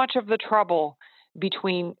 So much of the trouble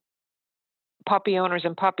between puppy owners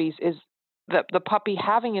and puppies is the puppy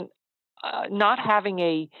having not having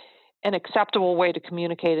an acceptable way to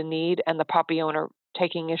communicate a need, and the puppy owner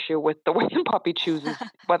taking issue with the way the puppy chooses,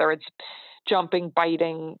 whether it's jumping,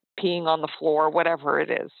 biting, peeing on the floor, whatever it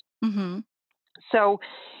is. Hmm. So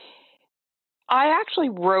I actually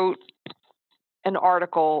wrote an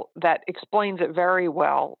article that explains it very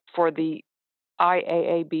well for the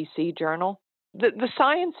IAABC journal. The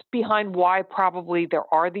science behind why probably there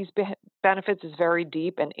are these benefits is very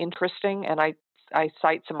deep and interesting, and I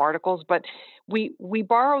cite some articles, but we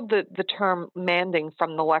borrowed the term manding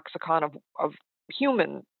from the lexicon of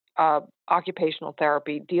human occupational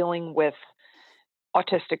therapy dealing with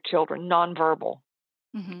autistic children,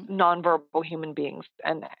 Hmm. nonverbal human beings.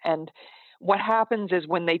 And what happens is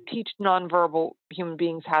when they teach nonverbal human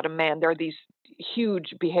beings how to man, there are these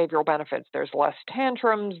huge behavioral benefits. There's less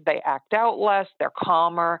tantrums, they act out less, they're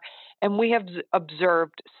calmer, and we have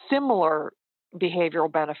observed similar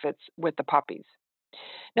behavioral benefits with the puppies.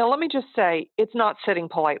 Now, let me just say, it's not sitting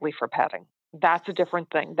politely for petting. That's a different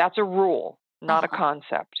thing. That's a rule, not a Uh-huh.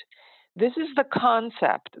 concept. This is the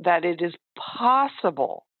concept that it is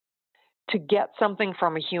possible to get something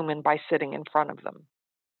from a human by sitting in front of them.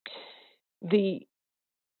 The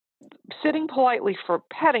sitting politely for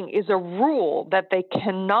petting is a rule that they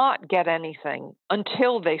cannot get anything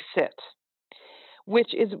until they sit,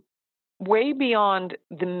 which is way beyond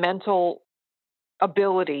the mental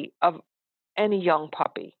ability of any young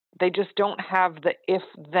puppy. They just don't have the if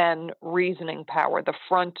then reasoning power. The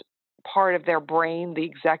front part of their brain, the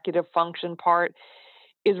executive function part,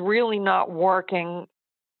 is really not working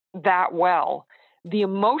that well. The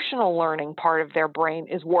emotional learning part of their brain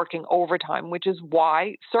is working overtime, which is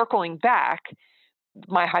why, circling back,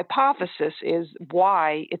 my hypothesis is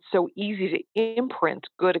why it's so easy to imprint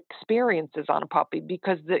good experiences on a puppy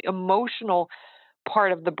because the emotional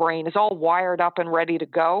part of the brain is all wired up and ready to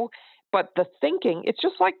go. But the thinking, it's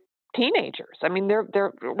just like teenagers. I mean,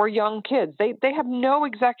 we're young kids. They have no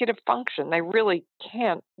executive function. They really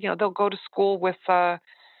can't. They'll go to school with a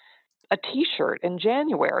T-shirt in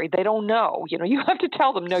January. They don't know. You have to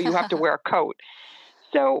tell them no. You have to wear a coat.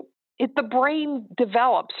 So the brain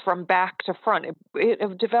develops from back to front.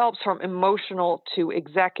 It develops from emotional to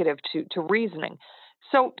executive to reasoning.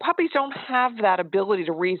 So puppies don't have that ability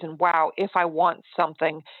to reason. Wow, if I want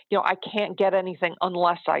something, I can't get anything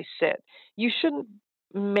unless I sit. You shouldn't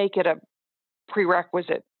make it a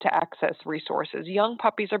prerequisite to access resources. Young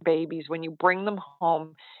puppies are babies. When you bring them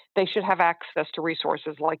home, they should have access to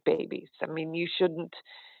resources like babies. I mean, you shouldn't.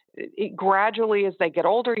 Gradually, as they get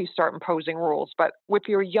older, you start imposing rules. But with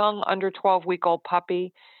your young, under 12-week-old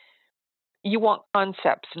puppy, you want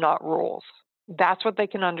concepts, not rules. That's what they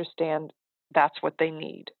can understand. That's what they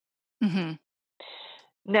need. Hmm.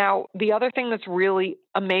 Now, the other thing that's really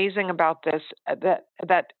amazing about this,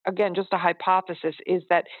 that again, just a hypothesis, is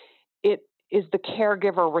that it is the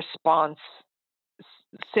caregiver response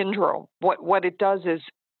syndrome. What it does is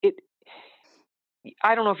it.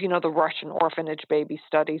 I don't know if you know the Russian orphanage baby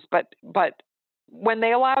studies, but when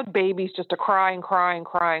they allowed babies just to cry and cry and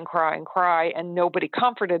cry and cry and cry, and nobody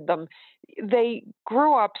comforted them, they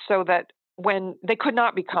grew up so that when they could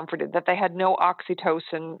not be comforted, that they had no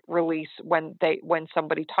oxytocin release when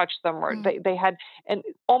somebody touched them, or they had an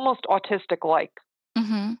almost autistic like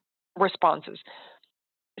Hmm. responses.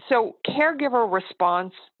 So caregiver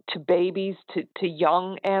response to babies, to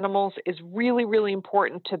young animals is really, really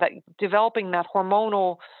important to that developing that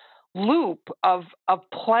hormonal loop of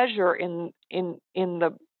pleasure in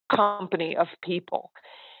the company of people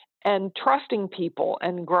and trusting people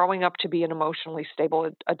and growing up to be an emotionally stable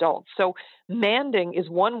adult. So manding is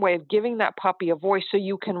one way of giving that puppy a voice so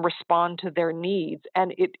you can respond to their needs.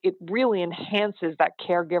 And it really enhances that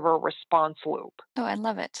caregiver response loop. Oh, I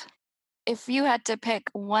love it. If you had to pick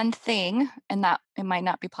one thing, and that it might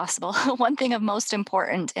not be possible, one thing of most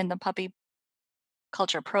important in the puppy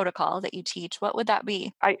culture protocol that you teach, what would that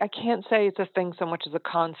be? I can't say it's a thing so much as a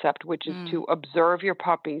concept, which is Mm, to observe your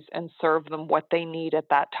puppies and serve them what they need at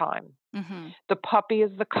that time. mhm. The puppy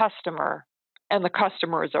is the customer, and the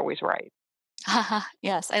customer is always right.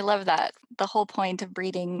 Yes, I love that. The whole point of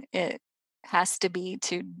breeding, it has to be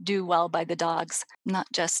to do well by the dogs, not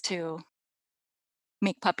just to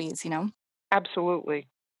make puppies, you know? Absolutely.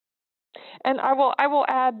 And I will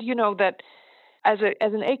add, that as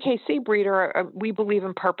an AKC breeder, we believe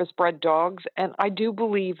in purpose bred dogs, and I do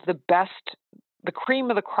believe the cream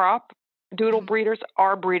of the crop doodle Mhm, breeders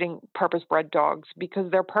are breeding purpose bred dogs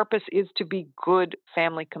because their purpose is to be good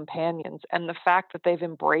family companions. And the fact that they've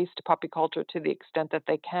embraced puppy culture to the extent that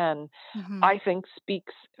they can, mhm. I think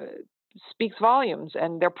speaks volumes.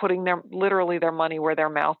 And they're putting their literally their money where their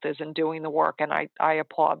mouth is and doing the work. And I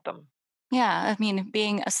applaud them. Yeah, I mean,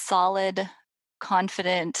 being a solid,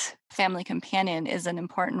 confident family companion is an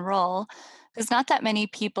important role because not that many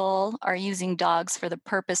people are using dogs for the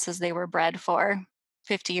purposes they were bred for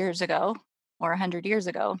 50 years ago or 100 years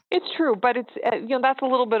ago. It's true, but it's that's a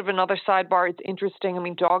little bit of another sidebar. It's interesting. I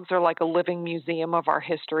mean, dogs are like a living museum of our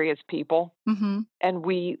history as people, Mhm. and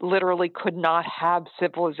we literally could not have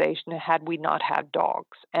civilization had we not had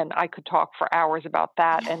dogs. And I could talk for hours about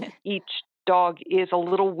that. And each dog is a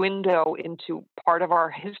little window into part of our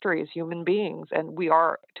history as human beings, and we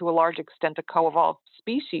are to a large extent a co-evolved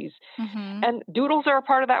species. Mhm. And doodles are a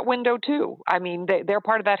part of that window too. I mean, they're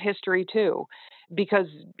part of that history too, because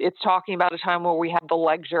it's talking about a time where we had the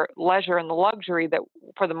leisure and the luxury that,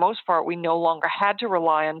 for the most part, we no longer had to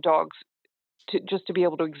rely on dogs to be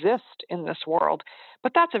able to exist in this world.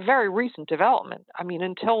 But that's a very recent development. I mean,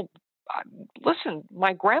 uh, listen,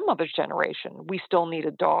 my grandmother's generation, we still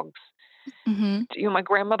needed dogs. Mhm. My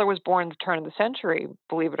grandmother was born at the turn of the century,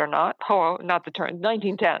 believe it or not. Oh, not the turn,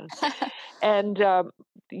 1910. And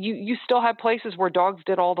you still had places where dogs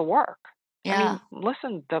did all the work. I Yeah. mean,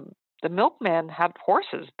 listen, the milkman had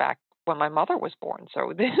horses back when my mother was born.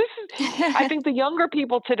 So I think the younger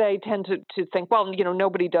people today tend to think, well,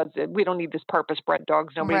 nobody does it. We don't need this purpose bred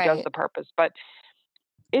dogs. Nobody does Right. the purpose. But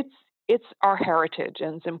it's it's our heritage,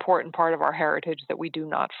 and it's an important part of our heritage that we do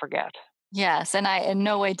not forget. Yes, and I in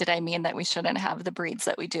no way did I mean that we shouldn't have the breeds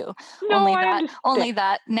that we do. No, Only I that understand. only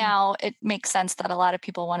that now it makes sense that a lot of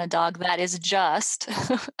people want a dog that is just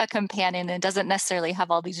a companion and doesn't necessarily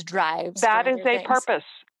have all these drives for That is other a things. purpose.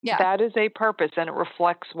 Yeah. That is a purpose, and it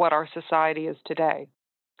reflects what our society is today.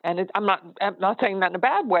 And I'm not saying that in a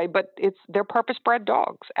bad way, but they're purpose-bred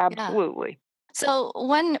dogs, Yeah. absolutely. So,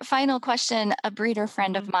 one final question a breeder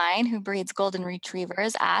friend of Mhm. mine who breeds golden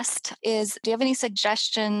retrievers asked is do you have any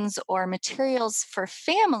suggestions or materials for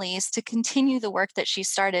families to continue the work that she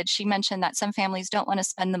started? She mentioned that some families don't want to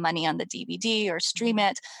spend the money on the DVD or stream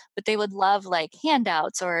Mhm. it, but they would love like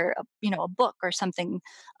handouts or a book or something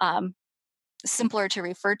um, simpler to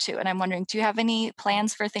refer to. And I'm wondering, do you have any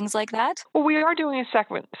plans for things like that? Well, we are doing a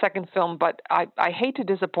second film, but I hate to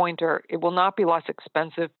disappoint her. It will not be less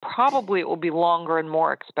expensive. Probably it will be longer and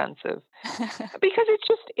more expensive because it's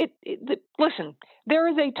just listen, there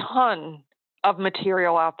is a ton of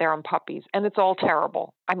material out there on puppies, and it's all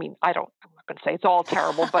terrible. I mean, I'm not going to say it's all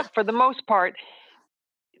terrible, but for the most part,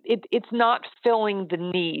 it's not filling the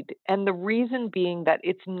need. And the reason being that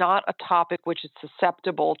it's not a topic which is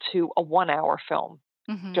susceptible to a 1 hour film,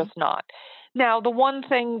 Hmm. just not. Now, the one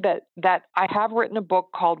thing that I have written a book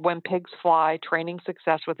called When Pigs Fly: Training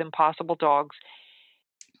Success with Impossible Dogs.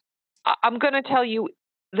 I'm going to tell you,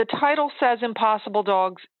 the title says Impossible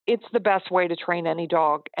Dogs. It's the best way to train any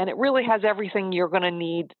dog, and it really has everything you're going to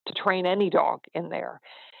need to train any dog in there.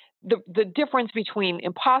 The difference between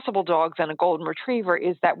impossible dogs and a golden retriever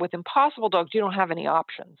is that with impossible dogs you don't have any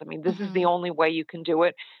options. I mean, this is the Hmm. only way you can do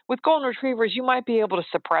it. With golden retrievers you might be able to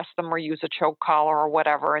suppress them or use a choke collar or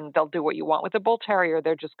whatever, and they'll do what you want. With a bull terrier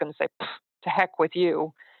they're just going to say, to heck with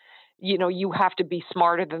you. You have to be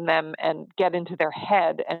smarter than them and get into their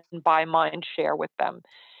head and buy mind share with them.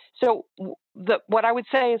 So what I would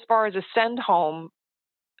say as far as a send home,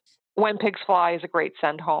 When Pigs Fly is a great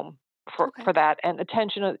send home for Okay. for that, and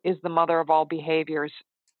attention is the mother of all behaviors.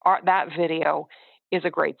 That video is a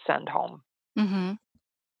great send home. Mm-hmm.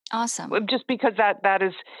 Awesome. Just because that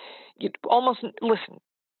is almost, listen,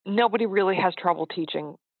 nobody really has trouble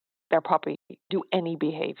teaching their puppy do any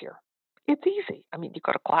behavior. It's easy. I mean, you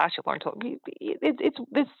go to class, you learn to. It's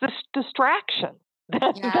this distraction.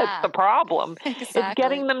 That's the Yeah, problem. It's exactly.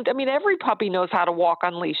 getting them. I mean, every puppy knows how to walk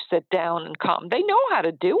on leash, sit down, and come. They know how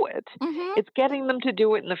to do it. Mm-hmm. It's getting them to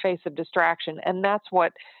do it in the face of distraction, and that's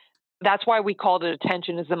why we called it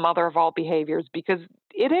attention is the mother of all behaviors, because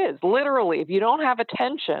it is literally, if you don't have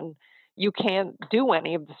attention, you can't do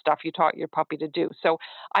any of the stuff you taught your puppy to do. So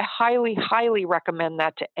I highly, highly recommend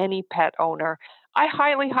that to any pet owner. I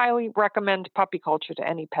highly, highly recommend puppy culture to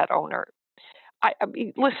any pet owner. I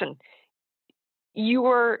mean, listen,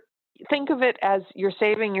 think of it as you're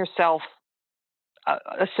saving yourself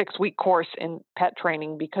a 6-week course in pet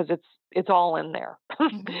training, because it's all in there.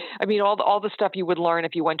 Mm-hmm. I mean, all the stuff you would learn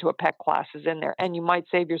if you went to a pet class is in there, and you might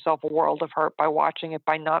save yourself a world of hurt by watching it,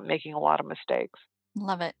 by not making a lot of mistakes.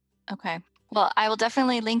 Love it. Okay. Well, I will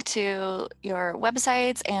definitely link to your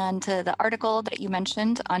websites and to the article that you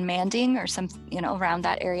mentioned on manding or some, around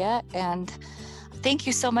that area. And thank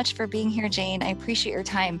you so much for being here, Jane. I appreciate your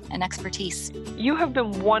time and expertise. You have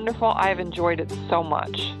been wonderful. I've enjoyed it so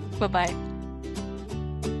much. Bye-bye.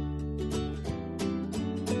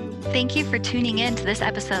 Thank you for tuning in to this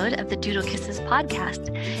episode of the Doodle Kisses podcast.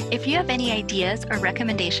 If you have any ideas or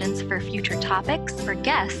recommendations for future topics or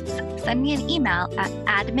guests, send me an email at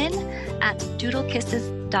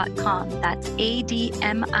admin@doodlekisses.com. That's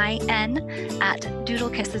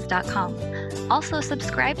ADMIN@doodlekisses.com. Also,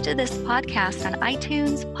 subscribe to this podcast on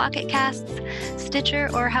iTunes, Pocket Casts, Stitcher,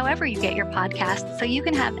 or however you get your podcasts, so you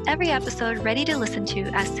can have every episode ready to listen to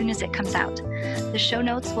as soon as it comes out. The show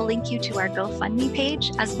notes will link you to our GoFundMe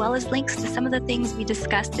page, as well as links to some of the things we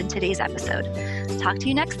discussed in today's episode. Talk to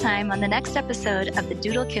you next time on the next episode of the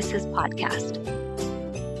Doodle Kisses podcast.